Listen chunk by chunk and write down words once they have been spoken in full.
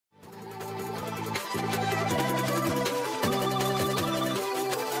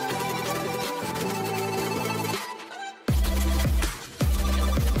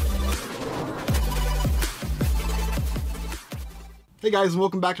Hey guys, and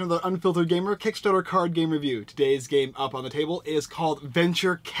welcome back to another Unfiltered Gamer Kickstarter card game review. Today's game up on the table is called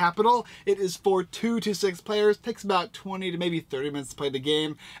Venture Capital. It is for 2 to 6 players, takes about 20 to maybe 30 minutes to play the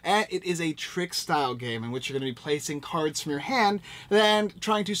game, and it is a trick style game in which you're going to be placing cards from your hand and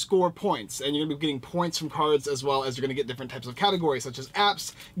trying to score points. And you're going to be getting points from cards as well as you're going to get different types of categories such as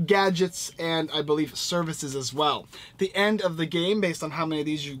apps, gadgets, and I believe services as well. At the end of the game, based on how many of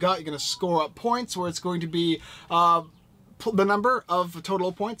these you've got, you're going to score up points where it's going to be the number of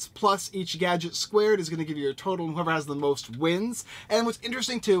total points plus each gadget squared is going to give you your total, and whoever has the most wins. And what's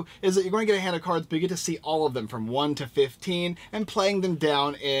interesting too is that you're going to get a hand of cards, but you get to see all of them from 1 to 15 and playing them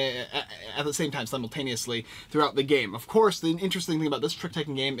down at the same time simultaneously throughout the game. Of course, the interesting thing about this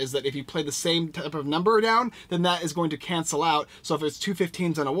trick-taking game is that if you play the same type of number down, then that is going to cancel out. So if it's 2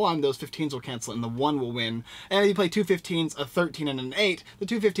 15s and a 1, those 15s will cancel and the 1 will win. And if you play 2 15s, a 13, and an 8, the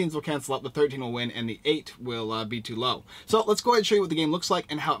 2 15s will cancel out, the 13 will win, and the 8 will be too low. So let's go ahead and show you what the game looks like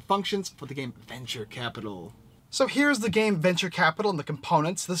and how it functions for the game Venture Capital. So here's the game Venture Capital and the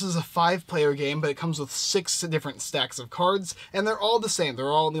components. This is a 5-player game, but it comes with 6 different stacks of cards, and they're all the same.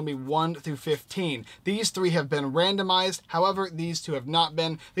 They're all going to be 1 through 15. These 3 have been randomized. However, these 2 have not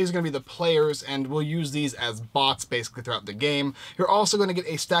been. These are going to be the players, and we'll use these as bots basically throughout the game. You're also going to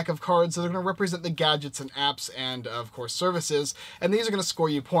get a stack of cards that are going to represent the gadgets and apps and, of course, services, and these are going to score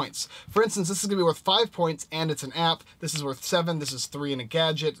you points. For instance, this is going to be worth 5 points, and it's an app. This is worth 7. This is 3 and a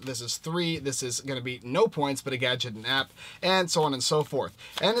gadget. This is 3. This is going to be no points, but a gadget and app, and so on and so forth.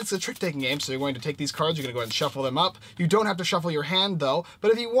 And it's a trick-taking game, so you're going to take these cards, you're going to go ahead and shuffle them up. You don't have to shuffle your hand, though, but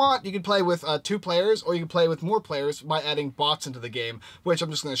if you want, you can play with 2 players, or you can play with more players by adding bots into the game, which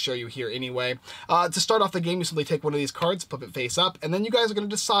I'm just going to show you here anyway. To start off the game, you simply take one of these cards, flip it face up, and then you guys are going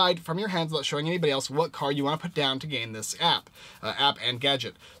to decide from your hands, without showing anybody else, what card you want to put down to gain this app and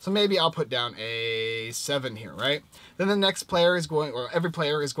gadget. So maybe I'll put down a 7 here, right? Then the next player is going, or every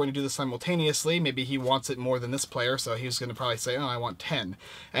player is going to do this simultaneously. Maybe he wants it more than this player, so he's going to probably say, oh, I want 10.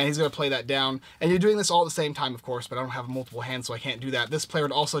 And he's going to play that down. And you're doing this all at the same time, of course, but I don't have multiple hands, so I can't do that. This player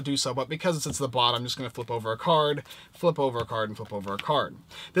would also do so, but because it's the bot, I'm just going to flip over a card, flip over a card, and flip over a card.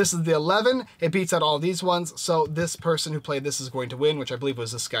 This is the 11. It beats out all these ones, so this person who played this is going to win, which I believe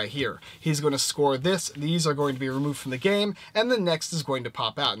was this guy here. He's going to score this. These are going to be removed from the game, and the next is going to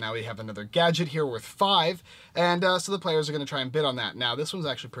pop out. Now we have another gadget here worth 5, and so the players are going to try and bid on that. Now this one's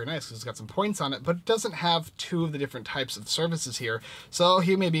actually pretty nice because it's got some points on it, but it doesn't have 2 of the different types of services here. So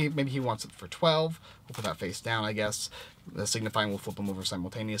he maybe he wants it for 12. We'll put that face down, I guess. Signifying we'll flip them over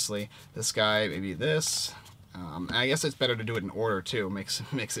simultaneously. This guy, maybe this. I guess it's better to do it in order too. Makes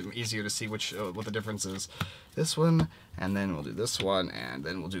it easier to see which what the difference is. This one, and then we'll do this one, and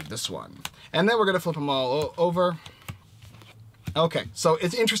then we'll do this one, and then we're gonna flip them all over. Okay, so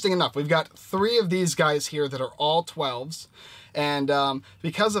it's interesting enough. We've got 3 of these guys here that are all 12s, and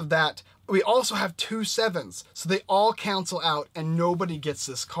because of that, we also have 2 7s, so they all cancel out and nobody gets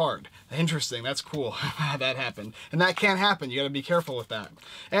this card. Interesting, that's cool how that happened. And that can happen, you gotta be careful with that.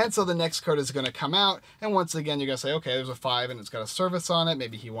 And so the next card is gonna come out, and once again you're gonna say, okay, there's a 5 and it's got a service on it,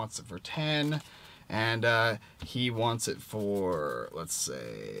 maybe he wants it for 10, and he wants it for, let's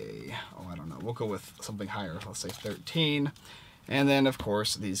say, oh, I don't know, we'll go with something higher, let's say 13. And then, of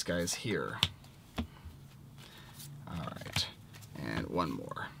course, these guys here. All right, and one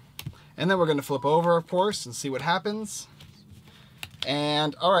more. And then we're going to flip over, of course, and see what happens.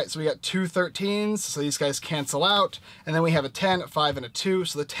 And, all right, so we got 2 13s, so these guys cancel out. And then we have a 10, a 5, and a 2.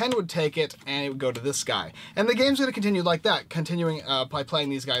 So the 10 would take it, and it would go to this guy. And the game's going to continue like that, continuing by playing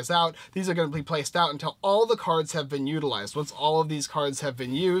these guys out. These are going to be placed out until all the cards have been utilized. Once all of these cards have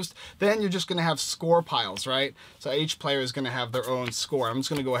been used, then you're just going to have score piles, right? So each player is going to have their own score. I'm just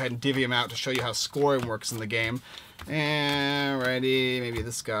going to go ahead and divvy them out to show you how scoring works in the game. And righty, maybe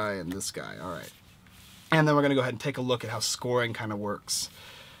this guy and this guy. All right. And then we're going to go ahead and take a look at how scoring kind of works.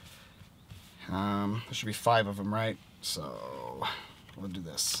 There should be 5 of them, right? So we'll do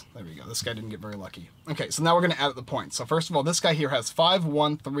this. There we go. This guy didn't get very lucky. Okay, so now we're going to add up the points. So first of all, this guy here has 5,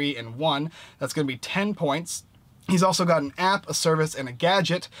 1, 3, and 1. That's going to be 10 points. He's also got an app, a service, and a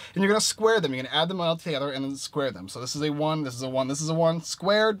gadget, and you're going to square them. You're going to add them all together and then square them. So this is a 1, this is a 1, this is a 1.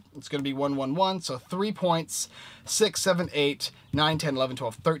 Squared, it's going to be 1, 1, 1. So 3 points, 6, 7, 8, 9, 10, 11,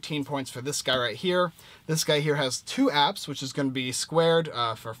 12, 13 points for this guy right here. This guy here has 2 apps, which is going to be squared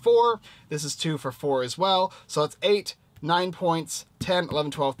for 4. This is 2 for 4 as well. So it's 8, 9 points, 10,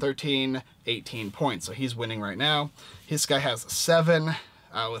 11, 12, 13, 18 points. So he's winning right now. This guy has 7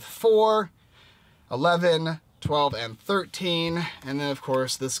 with 4, 11, 12 and 13, and then of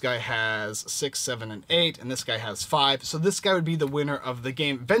course this guy has 6, 7, and 8, and this guy has 5. So this guy would be the winner of the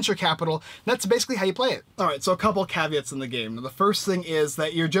game Venture Capital. That's basically how you play it. All right, so a couple caveats in the game. Now, the first thing is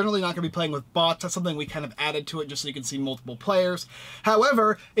that you're generally not going to be playing with bots. That's something we kind of added to it just so you can see multiple players.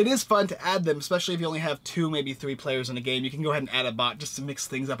 However, it is fun to add them, especially if you only have 2, maybe 3 players in a game. You can go ahead and add a bot just to mix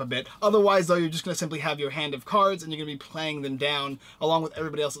things up a bit. Otherwise, though, you're just going to simply have your hand of cards, and you're going to be playing them down along with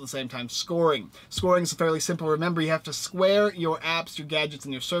everybody else at the same time scoring. Scoring is fairly simple. Remember, you have to square your apps, your gadgets,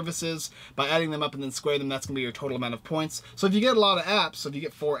 and your services by adding them up and then square them. That's going to be your total amount of points. So if you get a lot of apps, so if you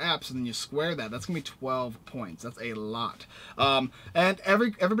get 4 apps and then you square that, that's going to be 12 points. That's a lot. And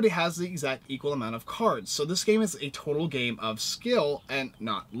everybody has the exact equal amount of cards. So this game is a total game of skill and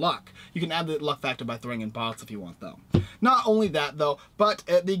not luck. You can add the luck factor by throwing in bots if you want, though. Not only that, though, but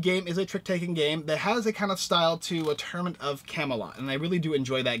the game is a trick-taking game that has a kind of style to a Tournament of Camelot, and I really do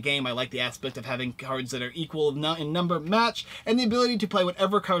enjoy that game. I like the aspect of having cards that are equal in number match, and the ability to play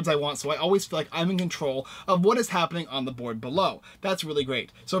whatever cards I want, so I always feel like I'm in control of what is happening on the board below. That's really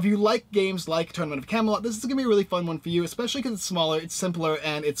great. So if you like games like Tournament of Camelot, this is going to be a really fun one for you, especially because it's smaller, it's simpler,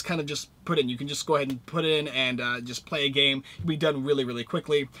 and it's kind of just put in. You can just go ahead and put in and just play a game. You'll be done really, really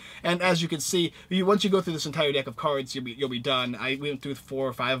quickly. And as you can see, once you go through this entire deck of cards, you'll be done. We went through 4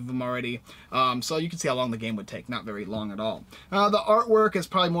 or 5 of them already. So you can see how long the game would take. Not very long at all. The artwork is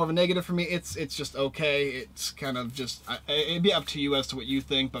probably more of a negative for me. It's just okay. It's kind of just, it'd be up to you as to what you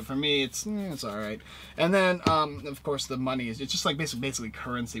think, but for me, it's all right. And then, of course, the money is, it's just like basically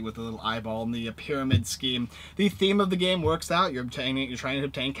currency with a little eyeball and the pyramid scheme. The theme of the game works out. You're trying to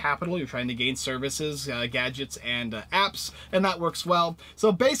obtain capital. You're trying to gain services, gadgets, and apps, and that works well.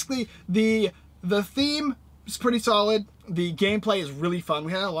 So basically, the theme is pretty solid. The gameplay is really fun.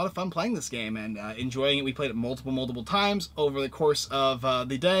 We had a lot of fun playing this game and enjoying it. We played it multiple times over the course of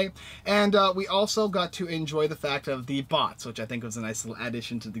the day. And we also got to enjoy the fact of the bots, which I think was a nice little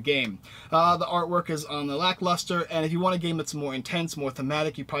addition to the game. The artwork is on the lackluster, and if you want a game that's more intense, more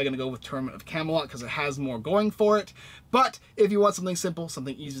thematic, you're probably going to go with Tournament of Camelot because it has more going for it. But if you want something simple,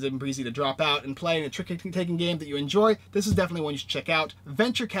 something easy and breezy to drop out and play in a trick-taking game that you enjoy, this is definitely one you should check out.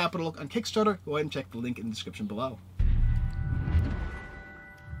 Venture Capital on Kickstarter. Go ahead and check the link in the description below.